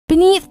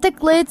Beneath the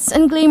glitz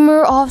and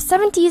glamour of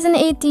 70s and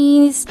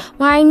 80s,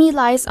 Miami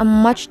lies a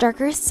much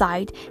darker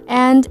side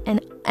and an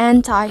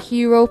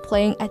anti-hero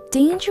playing a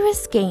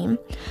dangerous game.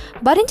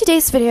 But in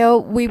today's video,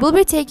 we will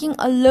be taking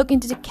a look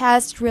into the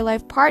cast's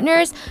real-life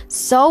partners,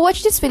 so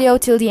watch this video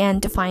till the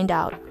end to find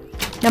out.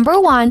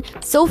 Number 1.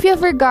 Sofía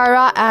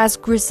Vergara as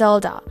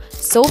Griselda.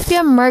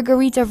 Sofía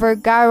Margarita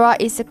Vergara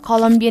is a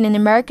Colombian and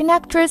American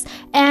actress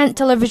and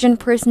television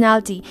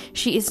personality.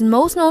 She is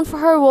most known for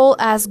her role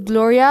as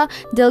Gloria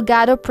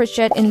Delgado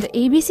Pritchett in the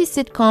ABC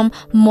sitcom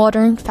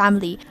Modern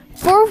Family,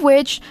 for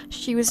which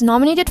she was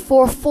nominated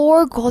for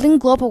 4 Golden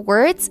Globe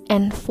Awards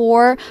and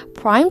 4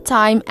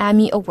 Primetime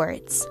Emmy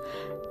Awards.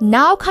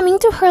 Now coming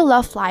to her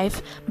love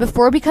life,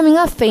 before becoming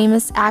a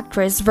famous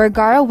actress,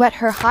 Vergara met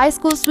her high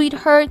school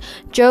sweetheart,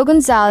 Joe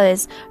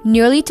Gonzalez.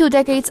 Nearly 2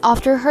 decades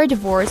after her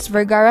divorce,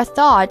 Vergara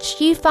thought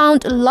she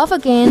found love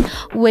again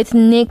with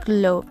Nick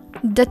Lowe.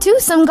 The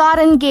twosome got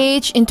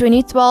engaged in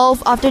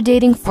 2012 after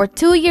dating for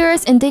 2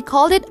 years, and they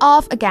called it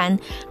off again.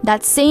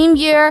 That same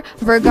year,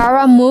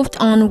 Vergara moved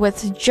on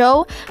with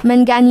Joe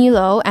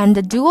Manganiello, and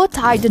the duo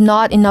tied the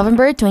knot in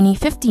November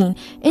 2015.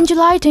 In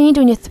July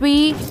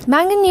 2023,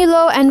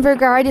 Manganiello and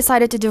Vergara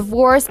decided to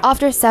divorce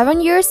after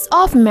 7 years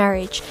of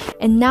marriage,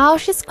 and now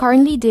she's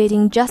currently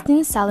dating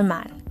Justin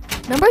Salaman.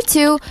 Number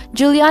 2.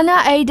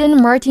 Juliana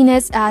Aidén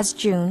Martinez as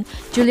June.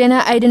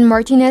 Juliana Aidén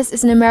Martinez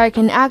is an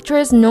American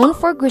actress known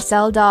for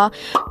Griselda,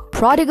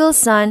 Prodigal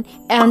Son,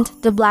 and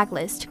The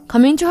Blacklist.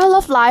 Coming to her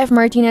love life,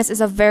 Martinez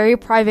is a very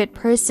private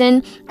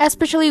person,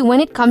 especially when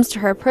it comes to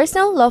her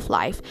personal love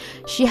life.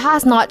 She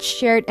has not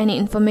shared any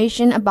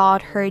information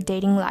about her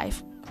dating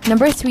life.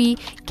 Number 3.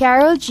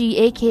 Karol G,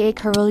 aka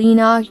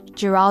Carolina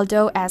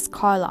Giraldo as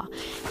Carla.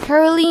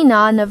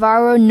 Carolina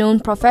Navarro,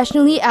 known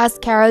professionally as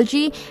Karol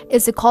G,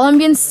 is a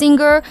Colombian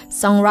singer,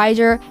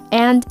 songwriter,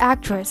 and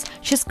actress.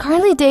 She's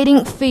currently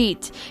dating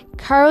Fate.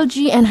 Karol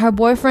G and her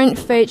boyfriend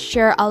Fate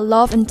share a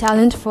love and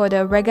talent for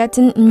the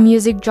reggaeton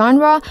music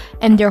genre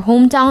and their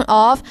hometown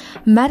of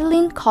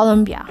Medellin,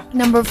 Colombia.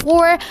 Number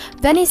 4.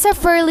 Vanessa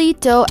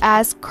Ferlito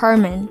as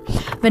CARMEN.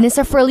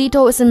 Vanessa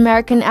Ferlito is an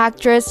American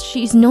actress.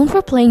 She is known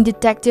for playing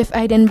Detective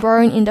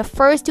Aidén in the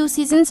first 2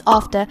 seasons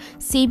of the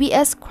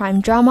CBS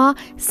crime drama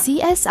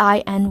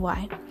CSI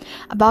NY.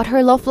 About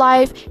her love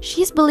life,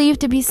 she is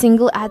believed to be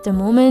single at the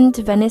moment.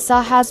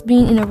 Vanessa has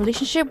been in a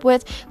relationship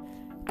with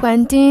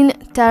Quentin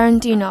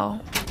Tarantino.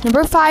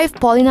 Number 5.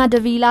 Paulina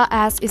Dávila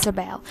as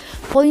ISABEL.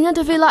 Paulina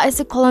Dávila is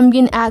a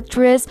Colombian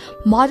actress,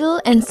 model,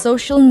 and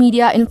social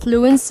media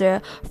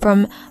influencer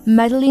from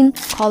Medellin,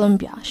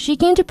 Colombia. She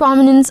came to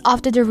prominence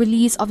after the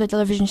release of the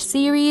television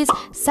series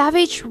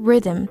Savage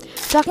Rhythm.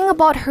 Talking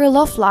about her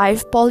love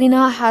life,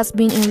 Paulina has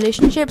been in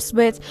relationships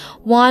with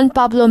Juan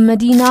Pablo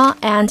Medina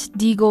and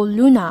Diego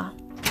Luna.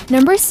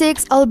 Number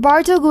 6.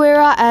 Alberto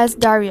Guerra as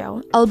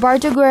Dario.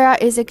 Alberto Guerra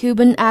is a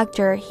Cuban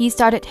actor. He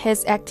started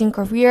his acting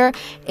career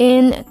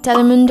in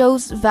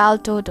Telemundo's Val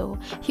Todo.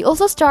 He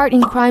also starred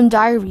in Crime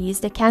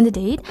Diaries, The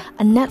Candidate,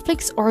 a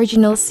Netflix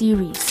original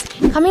series.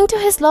 Coming to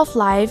his love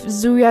life,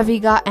 Zuria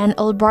Vega and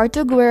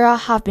Alberto Guerra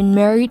have been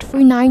married for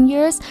 9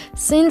 years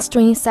since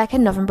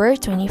 22nd November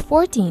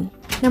 2014.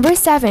 Number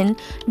 7.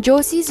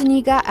 José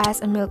Zúñiga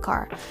as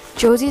AMILCAR.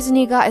 José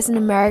Zúñiga is an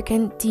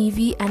American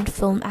TV and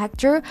film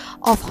actor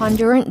of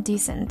Honduran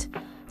descent.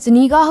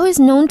 Zúñiga, who is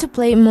known to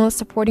play most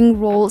supporting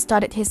roles,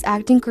 started his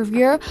acting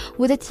career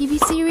with the TV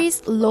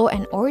series Law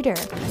and Order.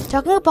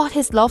 Talking about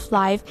his love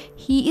life,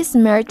 he is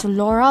married to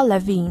Laura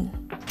Levine.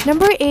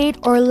 Number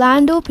 8.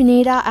 Orlando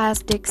Pineda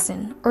as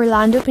DIXON.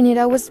 Orlando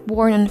Pineda was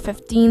born on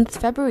 15th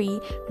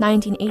February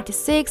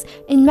 1986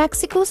 in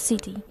Mexico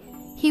City.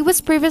 He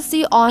was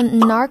previously on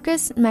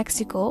Narcos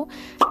Mexico,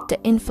 The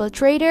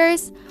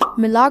Infiltrators,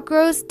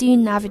 Milagros de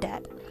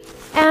Navidad.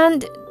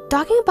 And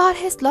talking about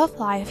his love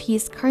life, he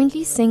is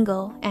currently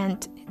single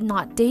and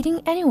not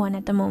dating anyone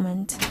at the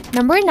moment.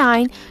 Number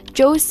 9.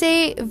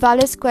 José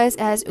Velazquez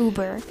as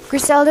Uber.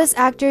 Griselda's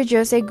actor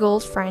José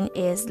girlfriend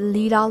is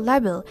Lila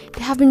Lebel.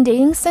 They have been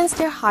dating since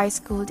their high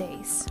school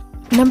days.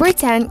 Number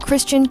 10.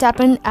 Christian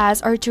Tappan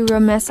as Arturo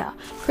Mesa.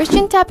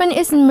 Christian Tappan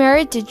is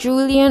married to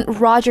Julian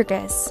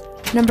Rodriguez.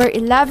 Number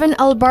 11.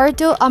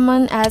 Alberto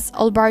Ammann as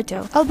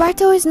Alberto.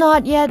 Alberto is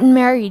not yet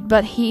married,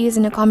 but he is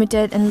in a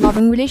committed and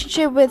loving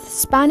relationship with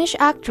Spanish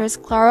actress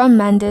Clara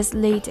Mendez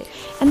Leite.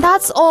 And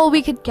that's all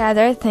we could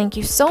gather. Thank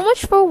you so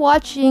much for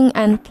watching,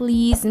 and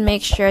please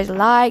make sure to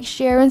like,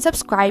 share, and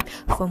subscribe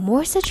for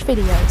more such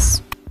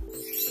videos.